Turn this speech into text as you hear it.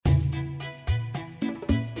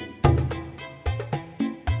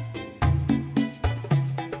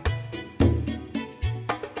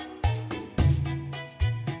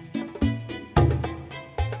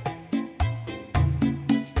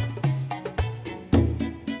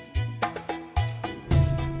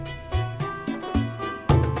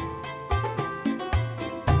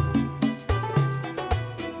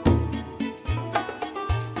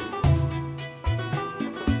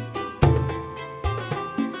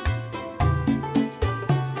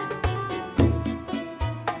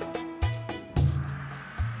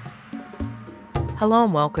Hello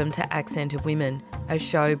and welcome to Accent of Women, a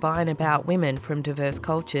show by and about women from diverse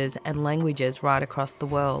cultures and languages right across the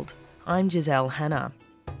world. I'm Giselle Hanna.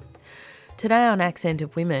 Today on Accent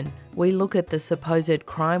of Women, we look at the supposed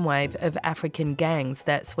crime wave of African gangs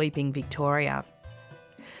that's sweeping Victoria.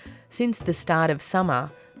 Since the start of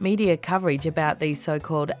summer, media coverage about these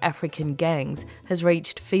so-called African gangs has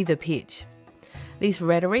reached fever pitch. This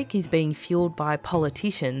rhetoric is being fuelled by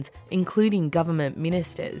politicians, including government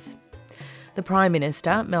ministers. The Prime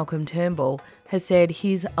Minister, Malcolm Turnbull, has said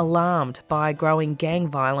he's alarmed by growing gang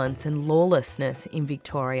violence and lawlessness in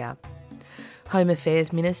Victoria. Home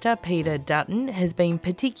Affairs Minister Peter Dutton has been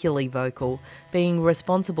particularly vocal, being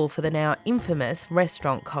responsible for the now infamous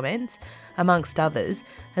restaurant comments, amongst others,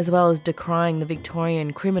 as well as decrying the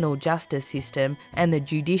Victorian criminal justice system and the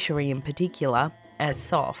judiciary in particular as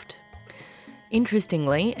soft.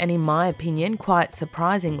 Interestingly, and in my opinion quite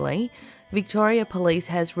surprisingly, Victoria Police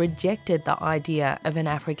has rejected the idea of an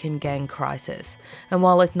African gang crisis, and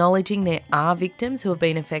while acknowledging there are victims who have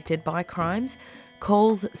been affected by crimes,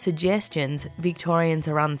 calls suggestions Victorians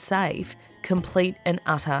are unsafe complete and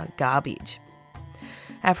utter garbage.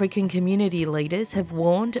 African community leaders have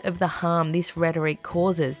warned of the harm this rhetoric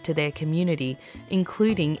causes to their community,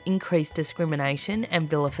 including increased discrimination and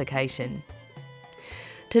vilification.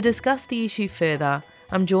 To discuss the issue further,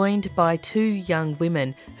 I'm joined by two young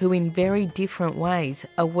women who in very different ways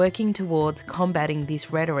are working towards combating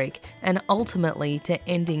this rhetoric and ultimately to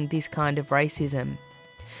ending this kind of racism.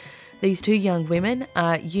 These two young women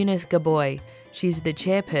are Eunice Gaboy, she's the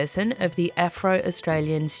chairperson of the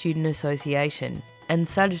Afro-Australian Student Association, and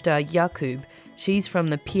Sajda Yaqub, she's from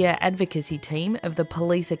the peer advocacy team of the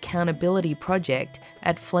Police Accountability Project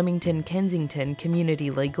at Flemington Kensington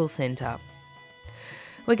Community Legal Centre.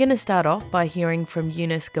 We're going to start off by hearing from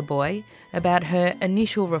Eunice Gaboy about her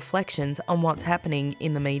initial reflections on what's happening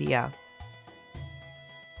in the media.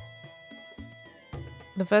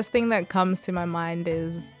 The first thing that comes to my mind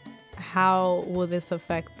is how will this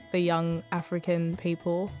affect the young African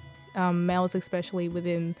people, males especially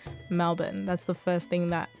within Melbourne. That's the first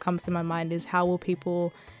thing that comes to my mind is how will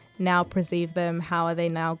people now perceive them? How are they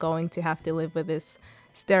now going to have to live with this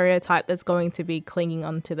stereotype that's going to be clinging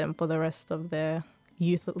onto them for the rest of their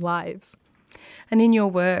youth lives? And in your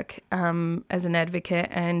work as an advocate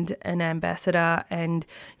and an ambassador and,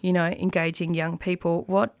 engaging young people,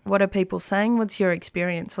 what are people saying? What's your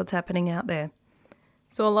experience? What's happening out there?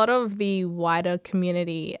 So a lot of the wider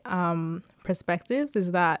community perspectives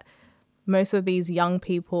is that most of these young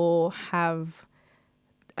people have,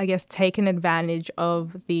 taken advantage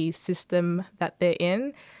of the system that they're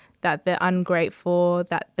in, that they're ungrateful,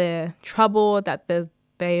 that they're troubled, that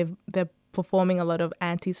they're performing a lot of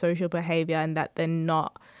antisocial behaviour and that they're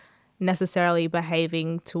not necessarily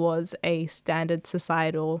behaving towards a standard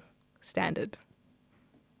societal standard.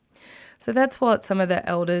 So that's what some of the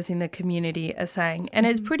elders in the community are saying. And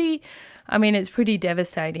it's pretty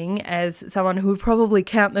devastating as someone who would probably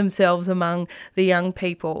count themselves among the young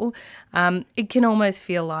people. It can almost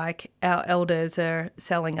feel like our elders are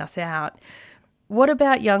selling us out. What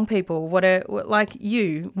about young people? What do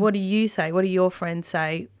you say? What do your friends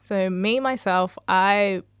say? So me, myself,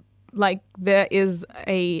 there is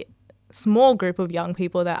a small group of young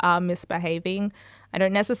people that are misbehaving. I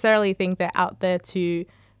don't necessarily think they're out there to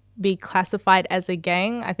be classified as a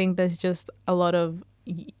gang. I think there's just a lot of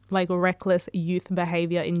reckless youth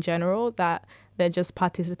behavior in general that they're just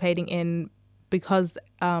participating in because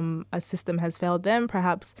a system has failed them.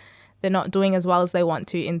 Perhaps they're not doing as well as they want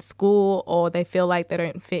to in school, or they feel like they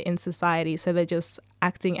don't fit in society, so they're just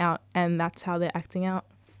acting out, and that's how they're acting out.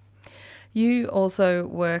 You also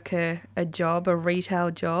work a retail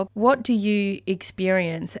job. What do you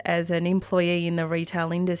experience as an employee in the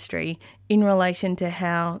retail industry in relation to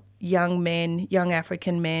how young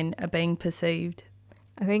African men are being perceived?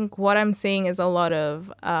 I think what I'm seeing is a lot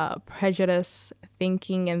of prejudice,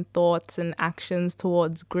 thinking and thoughts and actions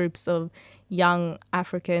towards groups of young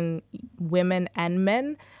African women and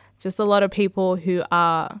men. Just a lot of people who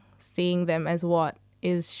are seeing them as what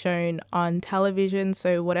is shown on television.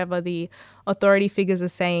 So whatever the authority figures are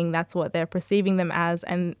saying, that's what they're perceiving them as.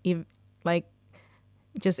 And even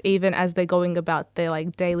as they're going about their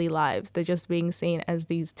daily lives, they're just being seen as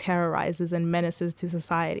these terrorizers and menaces to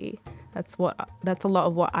society. That's a lot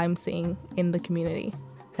of what I'm seeing in the community.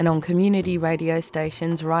 And on community radio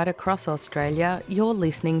stations right across Australia, you're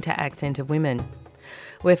listening to Accent of Women.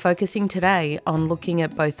 We're focusing today on looking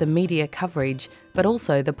at both the media coverage but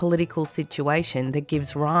also the political situation that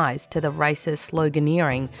gives rise to the racist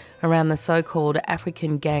sloganeering around the so-called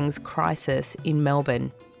African gangs crisis in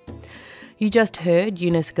Melbourne. You just heard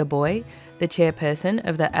Eunice Gaboy, the chairperson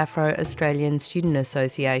of the Afro-Australian Student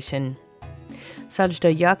Association.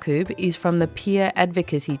 Sajda Yaqub is from the peer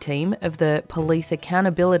advocacy team of the Police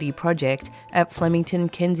Accountability Project at Flemington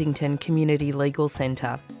Kensington Community Legal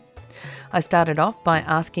Centre. I started off by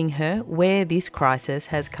asking her where this crisis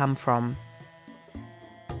has come from.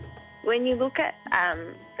 When you look at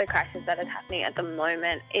the crisis that is happening at the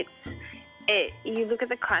moment, you look at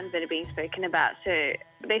the crimes that are being spoken about. So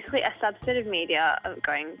basically a subset of media are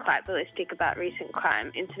going quite ballistic about recent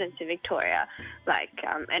crime incidents in Victoria, like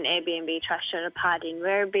an Airbnb trashed at a party in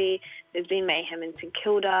Werribee. There's been mayhem in St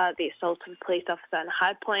Kilda, the assault of a police officer in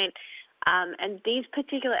High Point. And these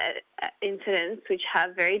particular incidents, which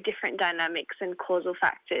have very different dynamics and causal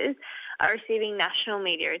factors, are receiving national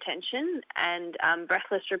media attention and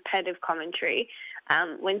breathless, repetitive commentary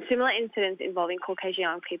when similar incidents involving Caucasian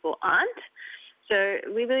young people aren't. So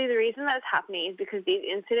we believe the reason that's happening is because these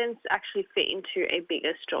incidents actually fit into a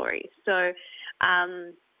bigger story. So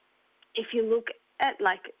if you look at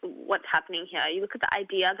what's happening here, you look at the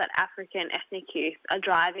idea that African ethnic youth are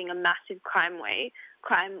driving a massive crime wave.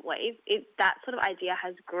 That sort of idea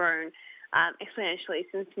has grown exponentially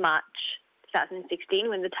since March 2016,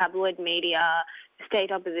 when the tabloid media, the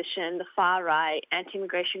state opposition, the far right,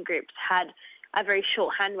 anti-immigration groups had a very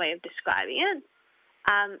shorthand way of describing it.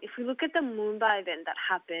 If we look at the Moomba event that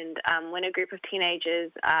happened when a group of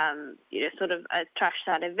teenagers, sort of trashed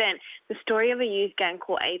that event, the story of a youth gang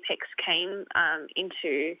called Apex came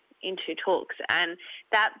into talks, and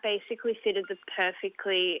that basically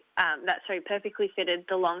perfectly fitted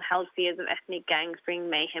the long-held fears of ethnic gangs bringing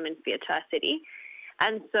mayhem and fear to our city.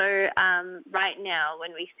 And so right now,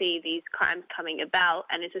 when we see these crimes coming about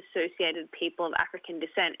and it's associated with people of African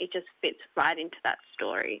descent, it just fits right into that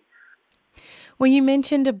story. Well, you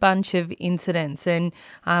mentioned a bunch of incidents, and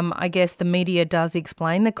I guess the media does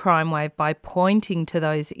explain the crime wave by pointing to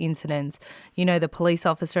those incidents. You know, the police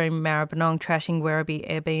officer in Maribyrnong trashing Werribee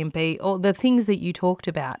Airbnb, or the things that you talked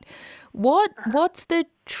about. What's the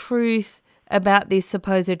truth about this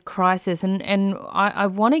supposed crisis? And I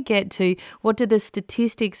want to get to, what do the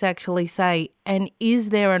statistics actually say? And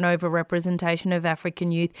is there an overrepresentation of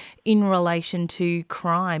African youth in relation to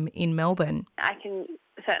crime in Melbourne? I can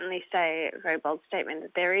certainly say a very bold statement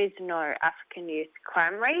that there is no African youth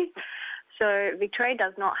crime rate. So Victoria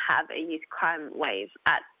does not have a youth crime wave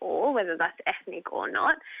at all, whether that's ethnic or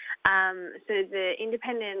not. So the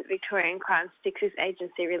Independent Victorian Crime Statistics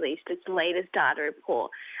Agency released its latest data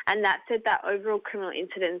report, and that said that overall criminal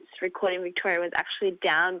incidents recorded in Victoria was actually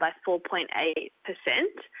down by 4.8%.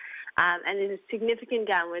 And there's a significant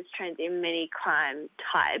downwards trend in many crime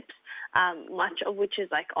types, much of which is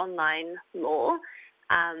like online law.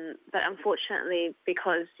 But unfortunately,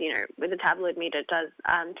 because, with the tabloid media, it does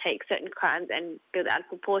take certain crimes and build out of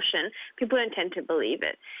proportion, people don't tend to believe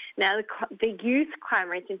it. Now, the youth crime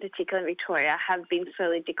rates in particular in Victoria have been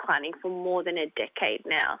slowly declining for more than a decade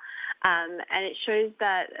now. And it shows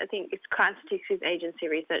that, I think it's Crime Statistics Agency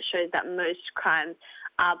research shows that most crimes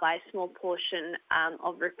are by a small portion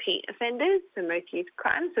of repeat offenders, so most youth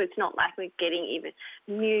crimes. So it's not like we're getting even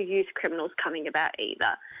new youth criminals coming about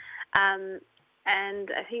either. And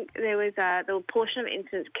I think there was a portion of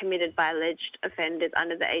incidents committed by alleged offenders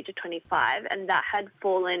under the age of 25, and that had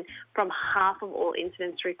fallen from half of all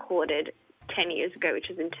incidents recorded 10 years ago, which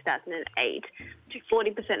was in 2008, to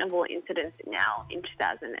 40% of all incidents now in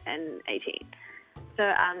 2018.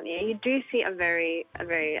 So you do see a very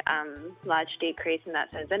large decrease in that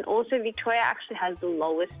sense. And also Victoria actually has the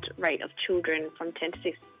lowest rate of children from 10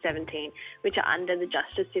 to 17, which are under the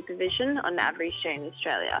justice supervision on average here in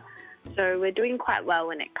Australia. So we're doing quite well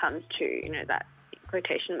when it comes to, that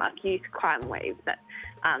quotation mark youth crime wave that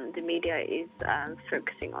the media is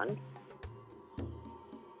focusing on.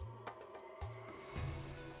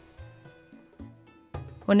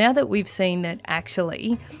 Well, now that we've seen that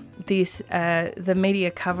actually the media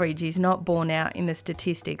coverage is not borne out in the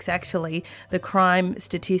statistics, actually the crime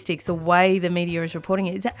statistics, the way the media is reporting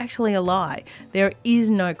it, is actually a lie. There is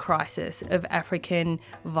no crisis of African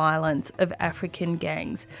violence, of African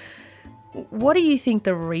gangs. What do you think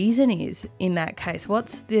the reason is in that case?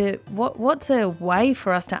 What's a way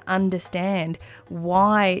for us to understand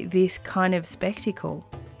why this kind of spectacle?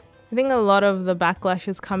 I think a lot of the backlash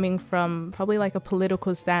is coming from probably like a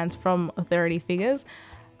political stance from authority figures.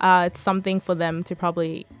 It's something for them to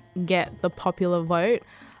probably get the popular vote.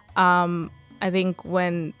 I think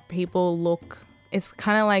when people look, it's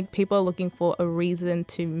kind of like people are looking for a reason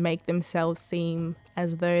to make themselves seem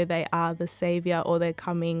as though they are the savior, or they're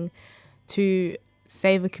coming to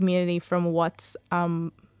save a community from what's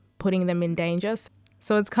putting them in danger.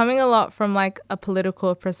 So it's coming a lot from like a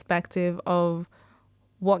political perspective of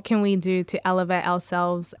what can we do to elevate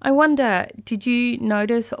ourselves? I wonder, did you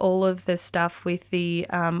notice all of the stuff with the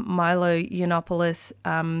Milo Yiannopoulos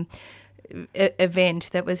event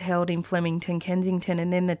that was held in Flemington, Kensington,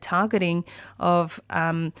 and then the targeting of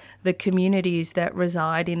the communities that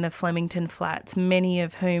reside in the Flemington flats, many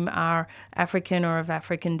of whom are African or of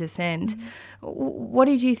African descent? What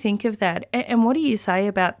did you think of that? And what do you say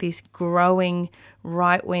about this growing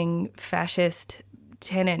right-wing fascist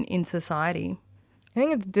tenant in society? I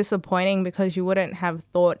think it's disappointing because you wouldn't have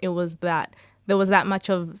thought there was that much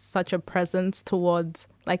of such a presence towards,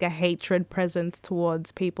 like a hatred presence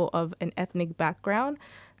towards people of an ethnic background.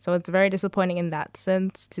 So it's very disappointing in that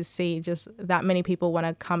sense to see just that many people want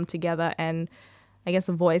to come together and, I guess,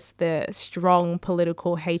 voice their strong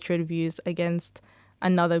political hatred views against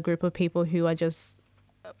another group of people who are just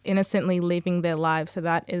innocently living their lives. So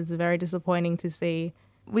that is very disappointing to see.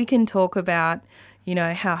 We can talk about, you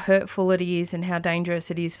know, how hurtful it is and how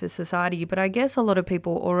dangerous it is for society, but I guess a lot of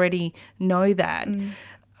people already know that.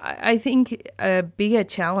 I think a bigger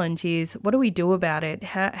challenge is, what do we do about it?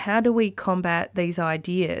 How do we combat these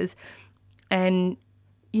ideas? And,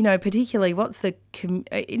 you know, particularly what's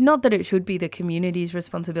not that it should be the community's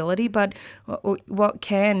responsibility, but what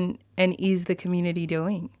can and is the community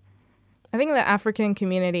doing? I think the African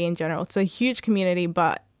community in general, it's a huge community,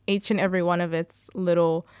 but each and every one of its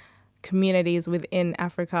little communities within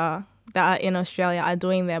Africa that are in Australia are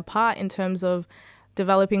doing their part in terms of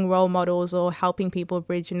developing role models or helping people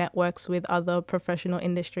bridge networks with other professional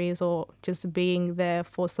industries, or just being there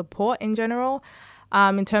for support in general.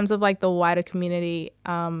 In terms of like the wider community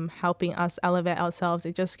helping us elevate ourselves,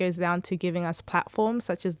 it just goes down to giving us platforms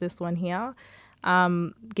such as this one here,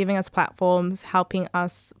 giving us platforms, helping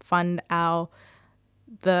us fund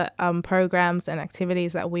the programs and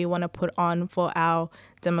activities that we want to put on for our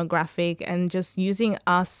demographic, and just using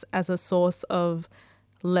us as a source of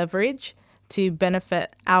leverage to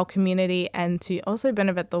benefit our community and to also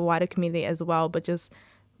benefit the wider community as well, but just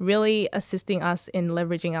really assisting us in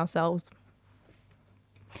leveraging ourselves.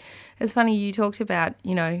 It's funny, you talked about,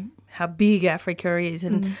 you know, how big Africa is.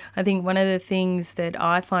 And I think one of the things that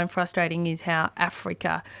I find frustrating is how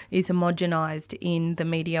Africa is homogenised in the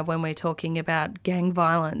media when we're talking about gang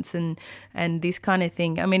violence and this kind of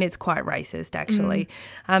thing. I mean, it's quite racist, actually.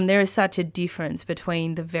 There is such a difference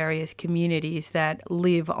between the various communities that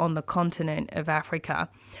live on the continent of Africa.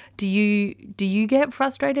 Do you get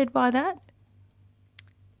frustrated by that?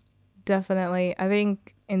 Definitely. I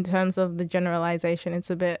think in terms of the generalisation,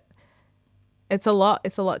 it's a lot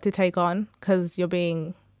to take on, because you're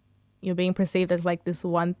being perceived as like this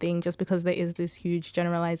one thing just because there is this huge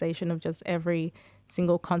generalization of just every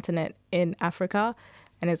single continent in Africa.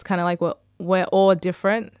 And it's kind of like we're all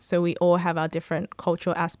different, so we all have our different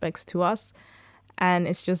cultural aspects to us. And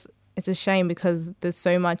it's a shame because there's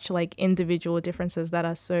so much like individual differences that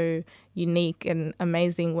are so unique and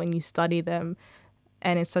amazing when you study them.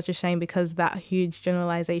 And it's such a shame because that huge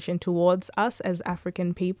generalization towards us as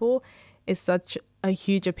African people is such a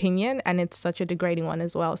huge opinion, and it's such a degrading one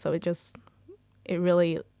as well. So it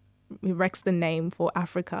really wrecks the name for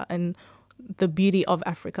Africa and the beauty of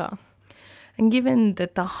Africa. And given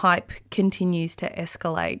that the hype continues to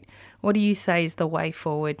escalate, what do you say is the way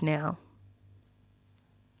forward now?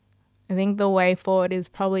 I think the way forward is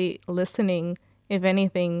probably listening, if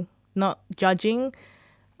anything, not judging,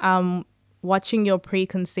 watching your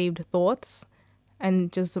preconceived thoughts,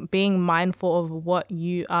 and just being mindful of what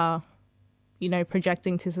you are,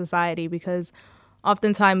 projecting to society, because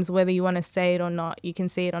oftentimes, whether you want to say it or not, you can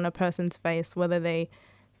see it on a person's face, whether they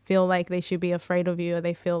feel like they should be afraid of you or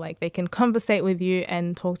they feel like they can conversate with you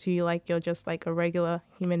and talk to you like you're just like a regular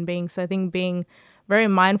human being. So I think being very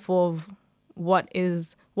mindful of what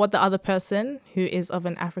the other person who is of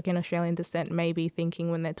an African Australian descent may be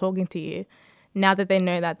thinking when they're talking to you, now that they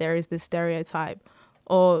know that there is this stereotype,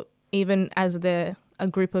 or even as a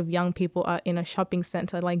group of young people are in a shopping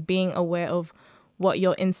centre, like being aware of what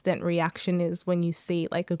your instant reaction is when you see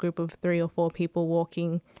like a group of 3 or 4 people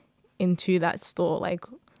walking into that store, like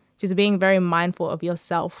just being very mindful of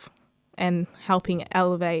yourself and helping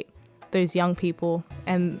elevate those young people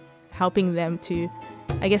and helping them to,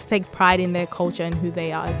 I guess, take pride in their culture and who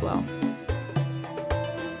they are as well.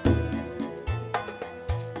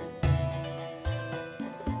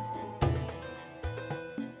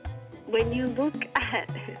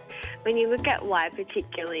 When you look at why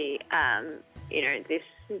particularly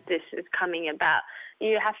this is coming about,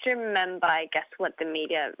 you have to remember, I guess, what the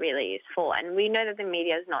media really is for. And we know that the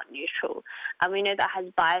media is not neutral. We know that it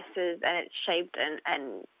has biases and it's shaped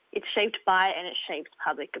and it's shaped by and it shapes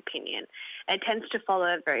public opinion. It tends to follow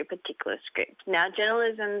a very particular script. Now,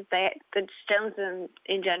 journalism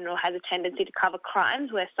in general has a tendency to cover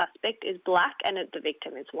crimes where suspect is black and the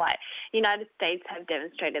victim is white. The United States have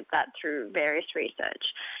demonstrated that through various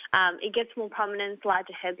research. It gets more prominence,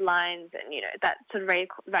 larger headlines, and that sort of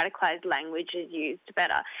radicalized language is used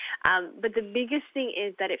better. But the biggest thing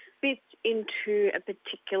is that it fits into a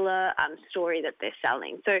particular story that they're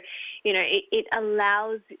selling. So, it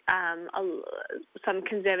allows some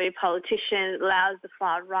conservative politicians, allows the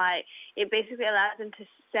far right. It basically allows them to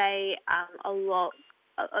say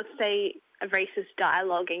say a racist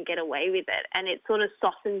dialogue and get away with it, and it sort of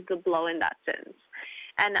softens the blow in that sense.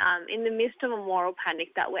 And in the midst of a moral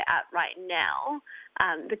panic that we're at right now,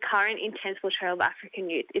 the current intense portrayal of African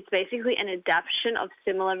youth, it's basically an adaptation of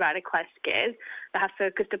similar radicalised scares that have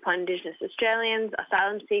focused upon Indigenous Australians,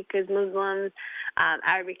 asylum seekers, Muslims,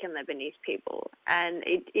 Arabic and Lebanese people. And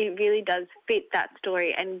it really does fit that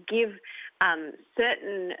story and give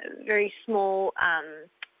certain very small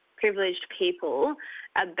privileged people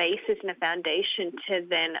a basis and a foundation to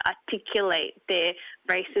then articulate their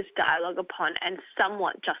racist dialogue upon and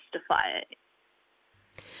somewhat justify it.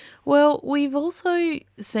 Well, we've also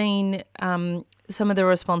seen some of the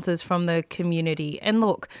responses from the community. And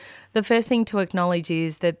look, the first thing to acknowledge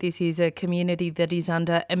is that this is a community that is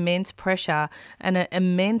under immense pressure and an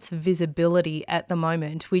immense visibility at the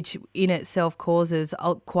moment, which in itself causes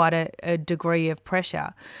quite a degree of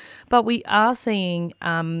pressure. But we are seeing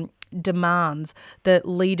demands that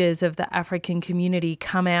leaders of the African community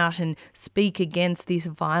come out and speak against this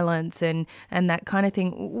violence and that kind of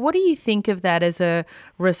thing. What do you think of that as a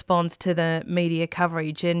response to the media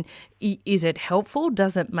coverage? And is it helpful?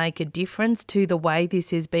 Does it make a difference to the way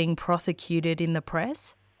this is being prosecuted in the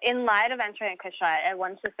press? In light of answering the question, I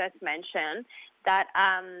want to first mention that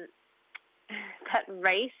that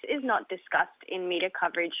race is not discussed in media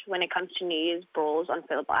coverage when it comes to New Year's brawls on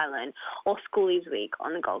Phillip Island or Schoolies Week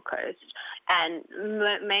on the Gold Coast. And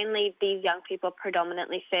mainly these young people are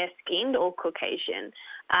predominantly fair-skinned or Caucasian.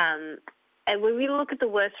 And when we look at the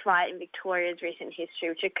worst riot in Victoria's recent history,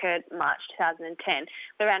 which occurred March 2010,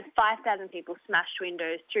 where around 5,000 people smashed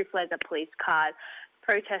windows, threw flares at police cars,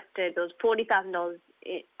 protested, there was $40,000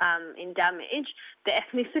 in damage, the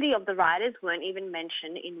ethnicity of the rioters weren't even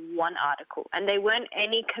mentioned in one article. And they weren't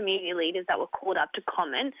any community leaders that were called up to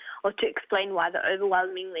comment or to explain why the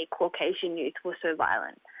overwhelmingly Caucasian youth were so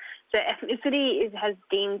violent. So ethnicity has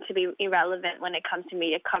deemed to be irrelevant when it comes to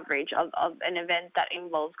media coverage of an event that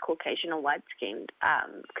involves Caucasian or white-skinned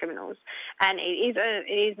criminals. And it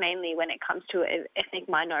is mainly when it comes to ethnic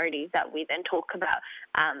minorities that we then talk about,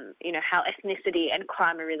 how ethnicity and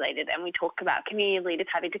crime are related. And we talk about community leaders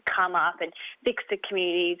having to come up and fix the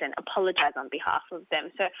communities and apologise on behalf of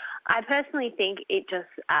them. So I personally think it just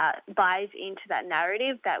buys into that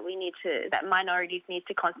narrative that that minorities need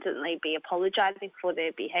to constantly be apologising for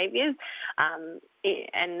their behaviour.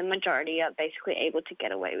 And the majority are basically able to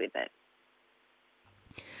get away with it.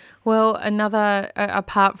 Well,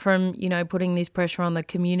 apart from, putting this pressure on the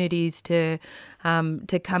communities to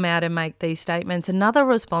come out and make these statements, another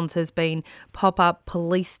response has been pop-up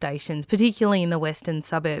police stations, particularly in the western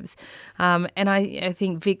suburbs. And I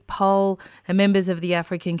think Vic Pol and members of the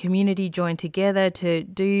African community joined together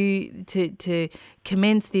to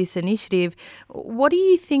commence this initiative. What do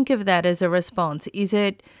you think of that as a response?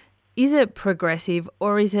 Is it progressive,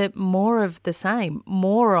 or is it more of the same,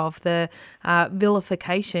 more of the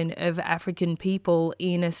vilification of African people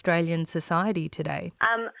in Australian society today?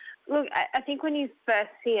 Look, I think when you first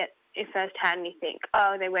see it firsthand, you think,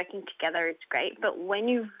 oh, they're working together, it's great. But when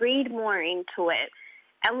you read more into it,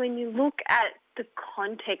 and when you look at the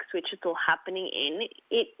context which it's all happening in,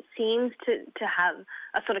 it seems to have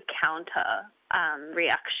a sort of counter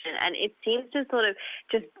reaction, and it seems to sort of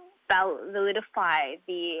just validify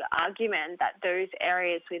the argument that those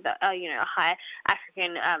areas with a high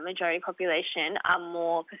African majority population are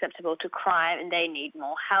more susceptible to crime and they need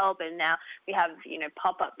more help. And now we have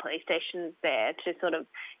pop-up police stations there to sort of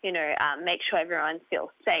make sure everyone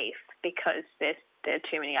feels safe because there are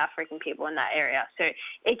too many African people in that area. So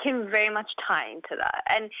it can very much tie into that.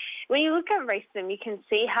 And when you look at racism, you can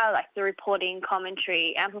see how the reporting,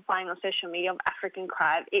 commentary, amplifying on social media of African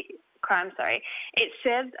crime, it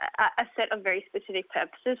serves a set of very specific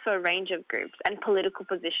purposes for a range of groups and political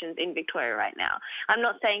positions in Victoria right now. I'm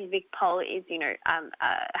not saying Vic Pol is,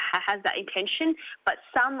 has that intention, but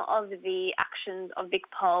some of the actions of Vic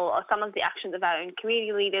Pol or some of the actions of our own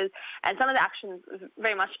community leaders and some of the actions,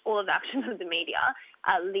 very much all of the actions of the media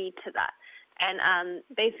lead to that. And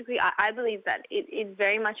basically, I believe that it is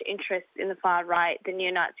very much interest in the far right, the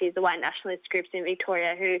neo-Nazis, the white nationalist groups in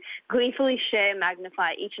Victoria who gleefully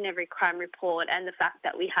magnify each and every crime report, and the fact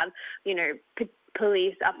that we have,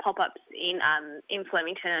 police pop-ups in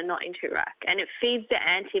Flemington and not in Toorak. And it feeds the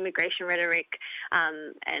anti-immigration rhetoric,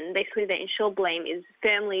 and basically they ensure blame is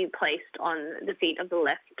firmly placed on the feet of the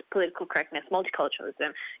left, political correctness,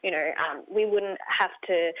 multiculturalism. We wouldn't have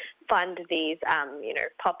to fund these,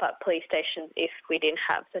 pop-up police stations if we didn't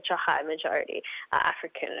have such a high majority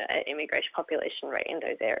African immigration population rate in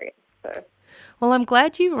those areas. So. Well, I'm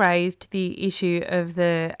glad you raised the issue of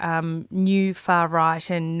the new far right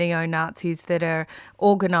and neo-Nazis that are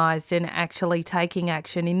organised and actually taking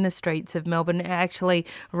action in the streets of Melbourne, actually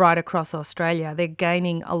right across Australia. They're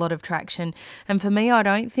gaining a lot of traction. And for me, I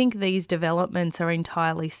don't think these developments are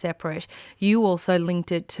entirely separate. You also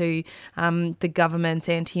linked it to the government's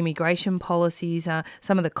anti-immigration policies,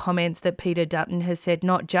 some of the comments that Peter Dutton has said,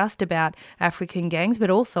 not just about African gangs, but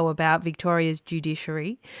also about Victoria's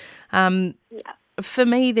judiciary. For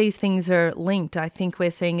me, these things are linked. I think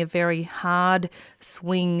we're seeing a very hard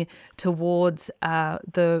swing towards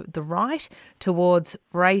the right, towards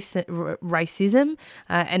racism,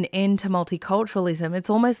 an end to multiculturalism. It's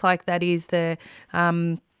almost like that is the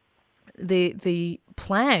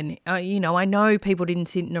plan. I know people didn't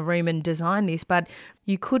sit in a room and design this, but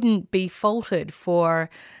you couldn't be faulted for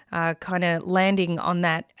kind of landing on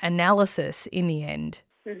that analysis in the end.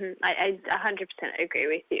 Mm-hmm. I 100% agree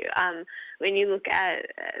with you. When you look at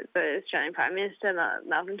the Australian Prime Minister,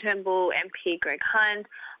 Malcolm Turnbull, MP Greg Hunt,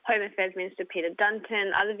 Home Affairs Minister Peter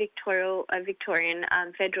Dutton, other Victorian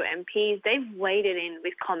federal MPs, they've waded in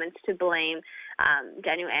with comments to blame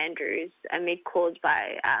Daniel Andrews amid calls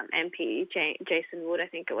by MP Jason Wood, I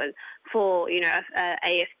think it was, for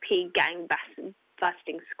AFP gang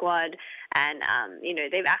busting squad, and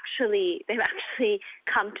they've actually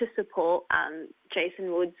come to support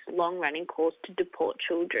Jason Wood's long-running calls to deport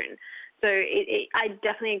children. So I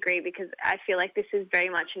definitely agree, because I feel like this is very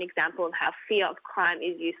much an example of how fear of crime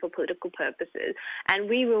is used for political purposes. And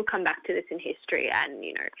we will come back to this in history and,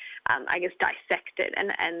 dissect it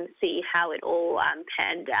and see how it all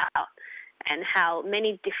panned out, and how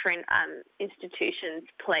many different institutions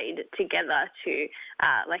played together to,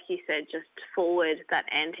 like you said, just forward that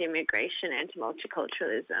anti-immigration,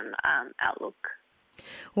 anti-multiculturalism outlook.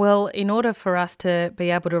 Well, in order for us to be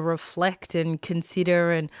able to reflect and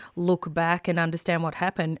consider and look back and understand what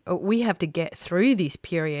happened, we have to get through this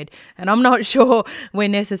period. And I'm not sure we're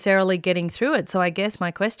necessarily getting through it. So I guess my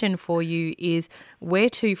question for you is, where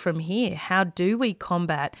to from here? How do we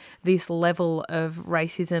combat this level of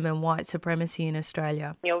racism and white supremacy in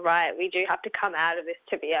Australia? You're right. We do have to come out of this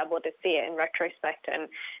to be able to see it in retrospect and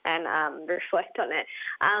reflect on it.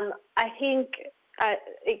 I think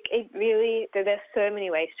it really, there's so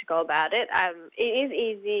many ways to go about it. It is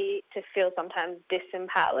easy to feel sometimes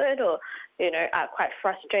disempowered or, quite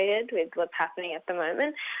frustrated with what's happening at the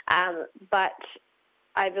moment. But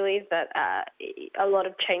I believe that a lot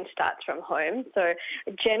of change starts from home. So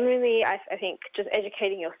generally, I think just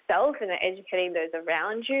educating yourself and educating those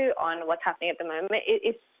around you on what's happening at the moment,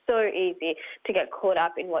 it's so easy to get caught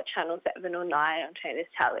up in what Channel 7 or 9 on 10 is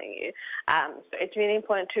telling you. So it's really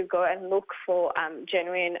important to go and look for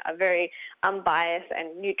genuine, very unbiased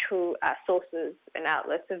and neutral sources and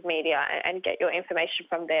outlets of media and get your information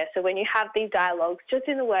from there. So when you have these dialogues just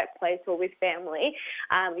in the workplace or with family,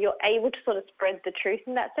 you're able to sort of spread the truth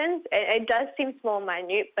in that sense. It does seem small and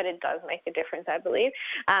minute, but it does make a difference, I believe.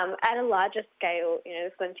 At a larger scale,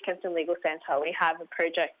 the Flemington Kempston Legal Centre, we have a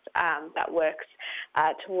project that works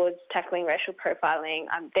towards tackling racial profiling.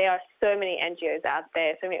 There are so many NGOs out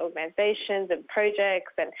there, so many organisations and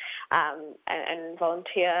projects and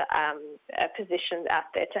volunteer positions out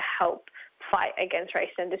there to help fight against race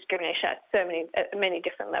and discrimination at many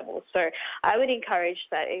different levels. So I would encourage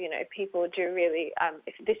that people do really,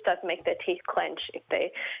 if this does make their teeth clench, if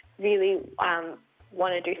they really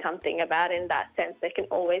want to do something about it in that sense, they can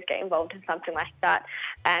always get involved in something like that.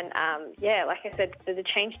 And like I said, the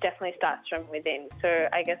change definitely starts from within. So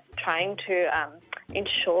I guess trying to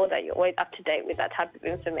ensure that you're always up to date with that type of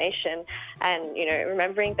information, and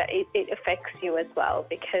remembering that it affects you as well,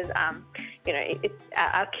 because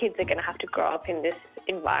our kids are going to have to grow up in this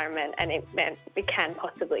environment, and it can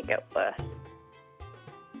possibly get worse.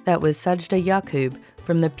 That was Sajda Yaqub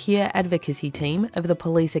from the peer advocacy team of the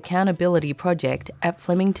Police Accountability Project at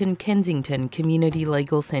Flemington Kensington Community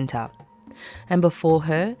Legal Centre. And before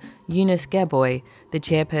her, Eunice Gaboy, the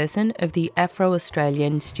chairperson of the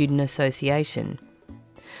Afro-Australian Student Association.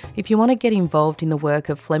 If you want to get involved in the work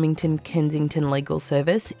of Flemington Kensington Legal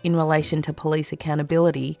Service in relation to police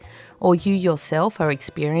accountability, or you yourself are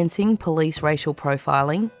experiencing police racial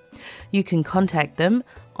profiling, you can contact them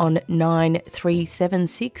on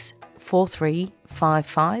 9376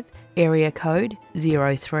 4355 area code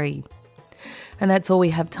 03. And that's all we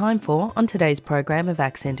have time for on today's program of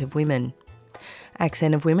Accent of Women.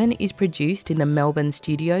 Accent of Women is produced in the Melbourne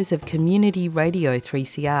studios of Community Radio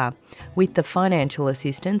 3CR with the financial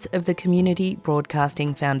assistance of the Community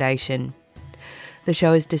Broadcasting Foundation. The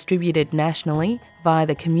show is distributed nationally via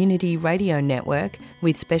the Community Radio Network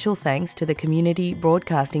with special thanks to the Community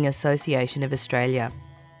Broadcasting Association of Australia.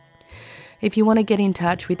 If you want to get in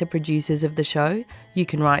touch with the producers of the show, you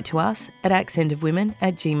can write to us at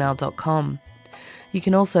accentofwomen@gmail.com. You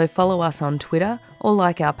can also follow us on Twitter or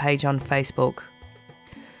like our page on Facebook.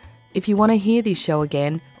 If you want to hear this show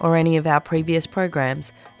again or any of our previous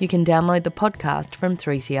programs, you can download the podcast from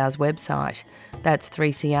 3CR's website. That's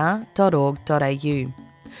 3cr.org.au.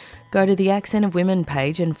 Go to the Accent of Women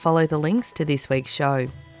page and follow the links to this week's show.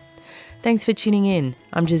 Thanks for tuning in.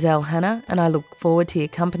 I'm Giselle Hanna and I look forward to your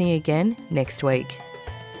company again next week.